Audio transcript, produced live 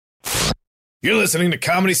You're listening to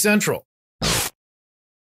Comedy Central.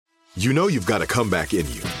 You know you've got a comeback in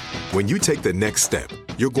you. When you take the next step,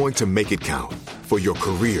 you're going to make it count for your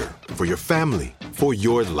career, for your family, for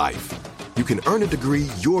your life. You can earn a degree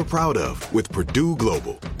you're proud of with Purdue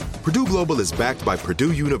Global. Purdue Global is backed by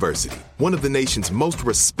Purdue University, one of the nation's most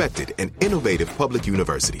respected and innovative public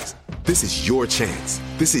universities. This is your chance.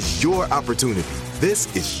 This is your opportunity.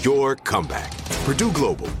 This is your comeback. Purdue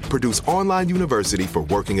Global, Purdue's online university for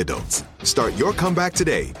working adults. Start your comeback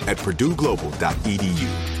today at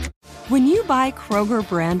purdueglobal.edu. When you buy Kroger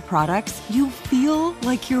brand products, you feel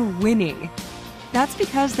like you're winning. That's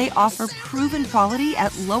because they offer proven quality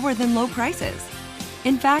at lower than low prices.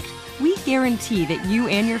 In fact, we guarantee that you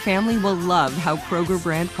and your family will love how Kroger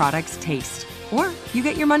brand products taste, or you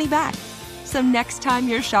get your money back. So next time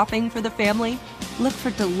you're shopping for the family, look for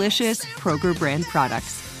delicious Kroger brand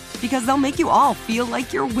products, because they'll make you all feel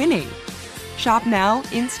like you're winning. Shop now,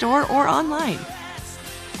 in-store, or online.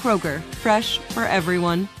 Kroger, fresh for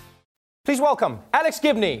everyone. Please welcome Alex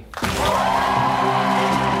Gibney.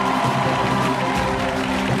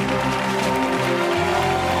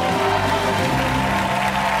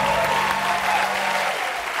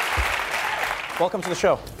 Welcome to the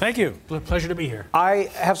show. Thank you. Pleasure to be here. I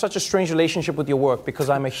have such a strange relationship with your work because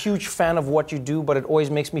I'm a huge fan of what you do, but it always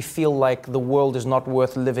makes me feel like the world is not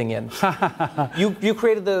worth living in. You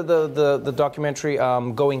created the documentary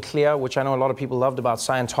Going Clear, which I know a lot of people loved, about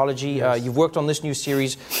Scientology. Yes. You've worked on this new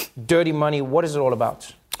series, Dirty Money. What is it all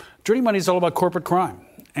about? Dirty Money is all about corporate crime.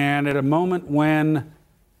 And at a moment when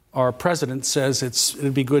our president says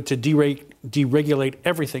it'd be good to deregulate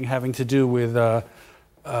everything having to do with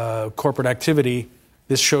corporate activity,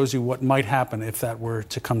 this shows you what might happen if that were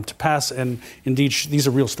to come to pass. And indeed, these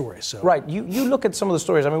are real stories. So. Right. You look at some of the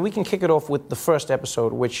stories. I mean, we can kick it off with the first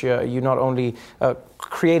episode, which you not only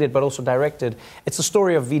created but also directed. It's the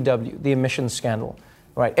story of VW, the emissions scandal.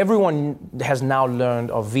 Right. Everyone has now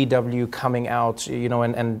learned of VW coming out,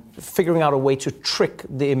 and figuring out a way to trick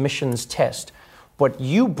the emissions test. But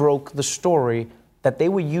you broke the story that they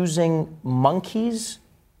were using monkeys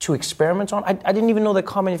to experiment on. I didn't even know that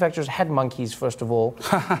car manufacturers had monkeys, first of all.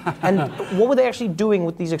 And what were they actually doing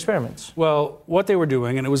with these experiments? Well, what they were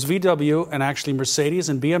doing, and it was VW and actually Mercedes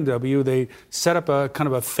and BMW, they set up a kind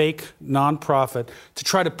of a fake nonprofit to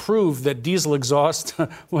try to prove that diesel exhaust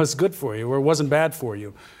was good for you or wasn't bad for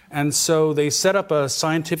you. And so they set up a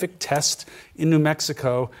scientific test in New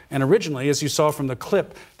Mexico. And originally, as you saw from the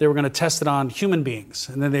clip, they were going to test it on human beings.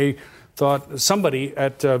 And then they thought, somebody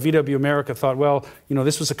at VW America thought, well,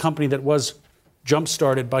 this was a company that was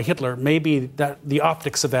jump-started by Hitler. Maybe that the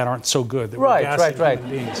optics of that aren't so good. Right.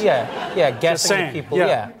 Yeah, gassing people,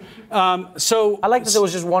 yeah. So I like that there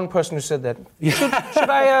was just one person who said that. Should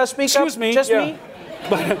I speak Excuse up? Me, just yeah. me?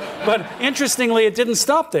 But interestingly, it didn't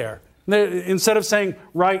stop there. Instead of saying,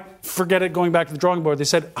 right, forget it, going back to the drawing board, they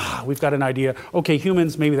said, we've got an idea. Okay,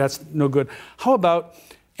 humans, maybe that's no good. How about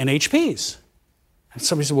NHPs? And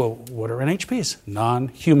somebody said, well, what are NHPs?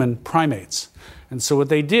 Non-human primates. And so what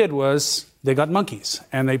they did was they got monkeys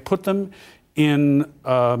and they put them in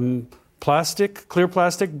clear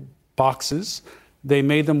plastic boxes. They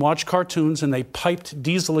made them watch cartoons and they piped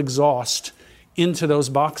diesel exhaust into those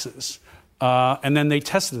boxes. And then they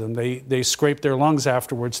tested them. They scraped their lungs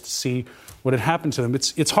afterwards to see what had happened to them.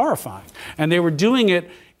 It's horrifying. And they were doing it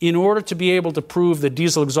in order to be able to prove that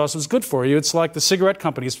diesel exhaust was good for you. It's like the cigarette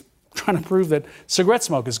companies trying to prove that cigarette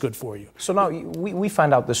smoke is good for you. So now we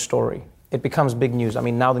find out this story. It becomes big news. I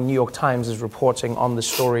mean, now the New York Times is reporting on the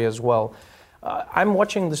story as well. I'm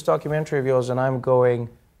watching this documentary of yours and I'm going,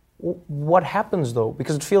 what happens though?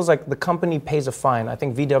 Because it feels like the company pays a fine. I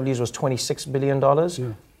think VW's was $26 billion.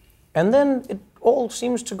 Yeah. And then it all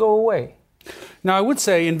seems to go away. Now, I would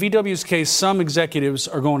say in VW's case, some executives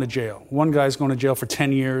are going to jail. One guy's going to jail for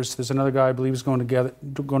 10 years. There's another guy, I believe, is going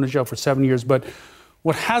to jail for 7 years. But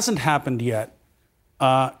what hasn't happened yet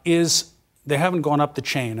is they haven't gone up the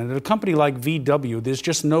chain. And at a company like VW, there's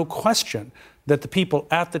just no question that the people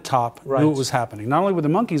at the top knew what was happening, not only with the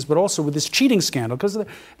monkeys, but also with this cheating scandal. Because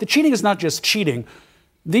the cheating is not just cheating.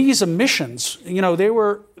 These emissions,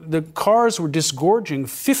 the cars were disgorging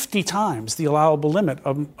 50 times the allowable limit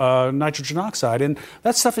of nitrogen oxide. And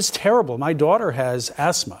that stuff is terrible. My daughter has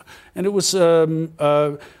asthma. And it was,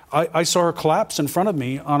 I saw her collapse in front of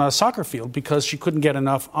me on a soccer field because she couldn't get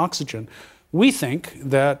enough oxygen. We think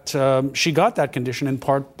that she got that condition in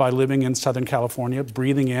part by living in Southern California,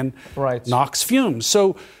 breathing in NOx fumes.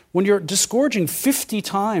 So when you're disgorging 50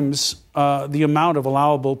 times the amount of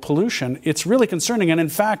allowable pollution, it's really concerning. And in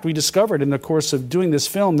fact, we discovered in the course of doing this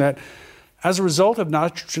film that as a result of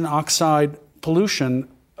nitrogen oxide pollution,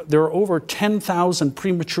 there are over 10,000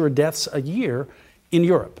 premature deaths a year in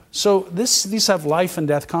Europe. So these have life and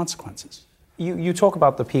death consequences. You talk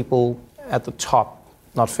about the people at the top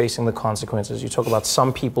not facing the consequences. You talk about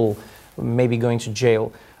some people maybe going to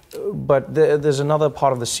jail. But there's another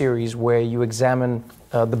part of the series where you examine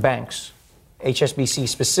the banks, HSBC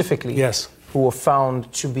specifically, yes, who were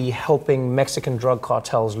found to be helping Mexican drug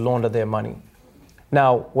cartels launder their money.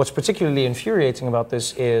 Now, what's particularly infuriating about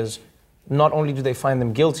this is not only do they find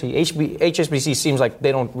them guilty, HSBC seems like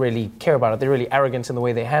they don't really care about it. They're really arrogant in the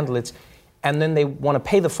way they handle it. And then they want to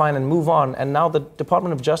pay the fine and move on. And now the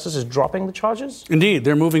Department of Justice is dropping the charges? Indeed,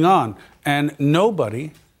 they're moving on. And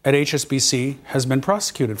nobody at HSBC has been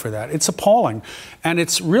prosecuted for that. It's appalling. And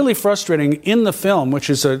it's really frustrating. In the film, which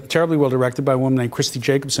is terribly well directed by a woman named Christy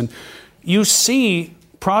Jacobson, you see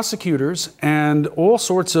prosecutors and all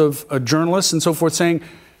sorts of journalists and so forth saying,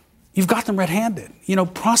 you've got them red-handed,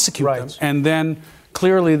 prosecute them. And then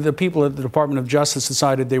clearly the people at the Department of Justice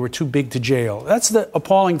decided they were too big to jail. That's the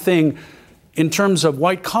appalling thing in terms of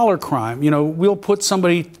white-collar crime. We'll put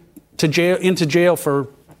somebody into jail for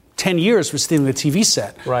 10 years for stealing a TV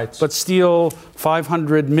set. Right. But steal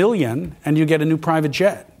 $500 million and you get a new private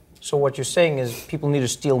jet. So what you're saying is people need to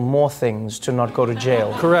steal more things to not go to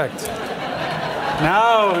jail. Correct.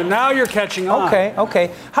 Now you're catching on.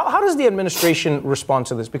 Okay. How does the administration respond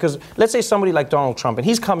to this? Because let's say somebody like Donald Trump, and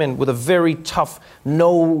he's come in with a very tough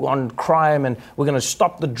no on crime, and we're going to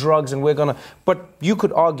stop the drugs, and but you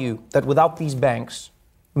could argue that without these banks,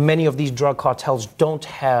 many of these drug cartels don't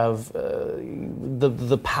have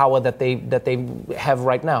the power that they have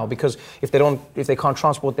right now, because if they can't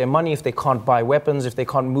transport their money, if they can't buy weapons, if they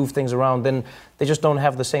can't move things around, then they just don't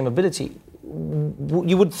have the same ability.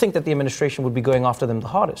 You would think that the administration would be going after them the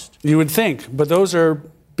hardest. You would think, but those are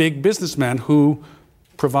big businessmen who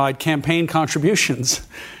provide campaign contributions.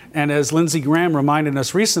 And as Lindsey Graham reminded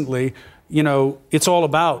us recently, it's all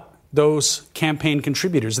about those campaign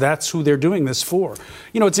contributors. That's who they're doing this for.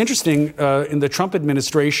 It's interesting, in the Trump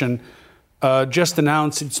administration just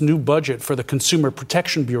announced its new budget for the Consumer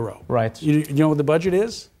Protection Bureau. Right. You know what the budget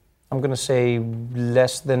is? I'm going to say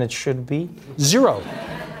less than it should be. Zero.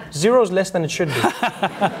 Zero is less than it should be.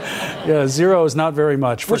 Yeah, zero is not very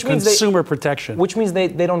much for consumer protection. Which means they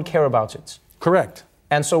don't care about it. Correct.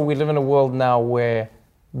 And so we live in a world now where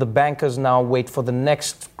the bankers now wait for the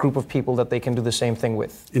next group of people that they can do the same thing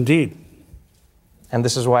with. Indeed. And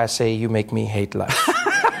this is why I say you make me hate life.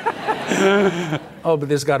 Oh, but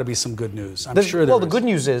there's got to be some good news. I'm sure there is. Well, the good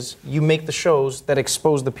news is you make the shows that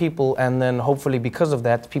expose the people, and then hopefully because of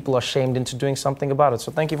that, people are shamed into doing something about it.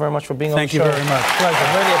 So thank you very much for being on the show. Thank you very much. Pleasure.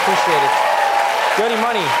 Really appreciate it. Dirty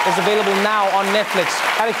Money is available now on Netflix.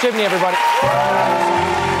 Alex Gibney, everybody.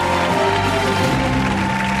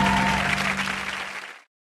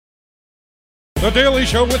 The Daily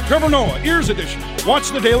Show with Trevor Noah, Ears Edition. Watch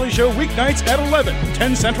The Daily Show weeknights at 11,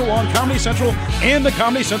 10 Central on Comedy Central and the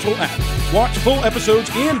Comedy Central app. Watch full episodes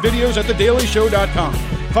and videos at thedailyshow.com.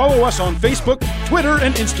 Follow us on Facebook, Twitter,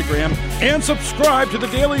 and Instagram, and subscribe to The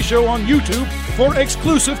Daily Show on YouTube for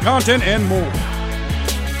exclusive content and more.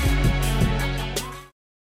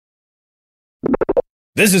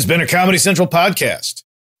 This has been a Comedy Central podcast.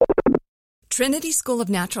 Trinity School of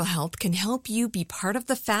Natural Health can help you be part of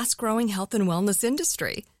the fast-growing health and wellness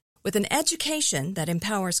industry. With an education that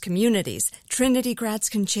empowers communities, Trinity grads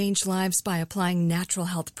can change lives by applying natural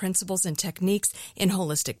health principles and techniques in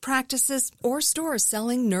holistic practices or stores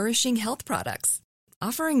selling nourishing health products.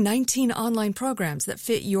 Offering 19 online programs that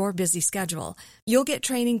fit your busy schedule, you'll get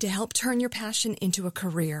training to help turn your passion into a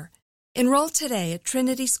career. Enroll today at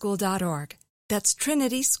trinityschool.org. That's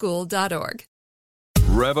trinityschool.org.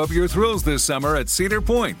 Rev up your thrills this summer at Cedar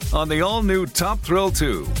Point on the all-new Top Thrill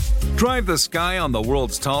 2. Drive the sky on the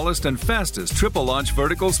world's tallest and fastest triple-launch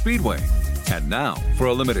vertical speedway. And now, for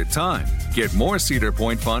a limited time, get more Cedar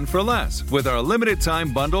Point fun for less with our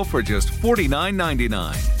limited-time bundle for just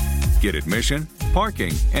 $49.99. Get admission,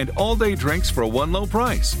 parking, and all-day drinks for one low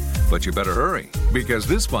price. But you better hurry, because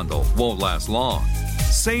this bundle won't last long.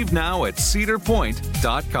 Save now at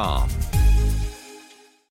cedarpoint.com.